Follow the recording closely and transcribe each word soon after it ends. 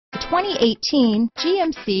2018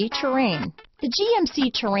 GMC Terrain. The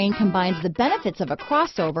GMC Terrain combines the benefits of a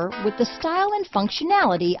crossover with the style and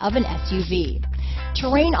functionality of an SUV.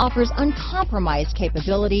 Terrain offers uncompromised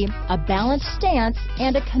capability, a balanced stance,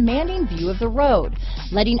 and a commanding view of the road,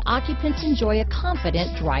 letting occupants enjoy a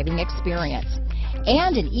confident driving experience.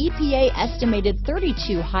 And an EPA estimated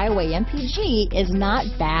 32 highway MPG is not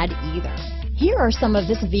bad either. Here are some of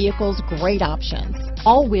this vehicle's great options: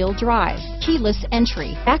 all-wheel drive, keyless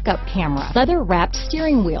entry, backup camera, leather-wrapped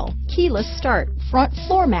steering wheel, keyless start, front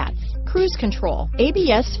floor mats, cruise control,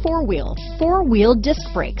 ABS four-wheel disc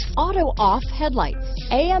brakes, auto-off headlights,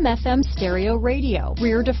 AM/FM stereo radio,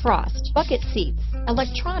 rear defrost, bucket seats,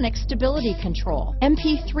 electronic stability control,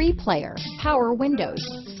 MP3 player, power windows,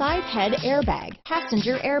 side head airbag,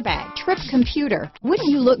 passenger airbag, trip computer. Wouldn't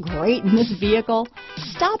you look great in this vehicle?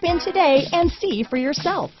 Stop in today and see for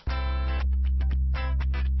yourself.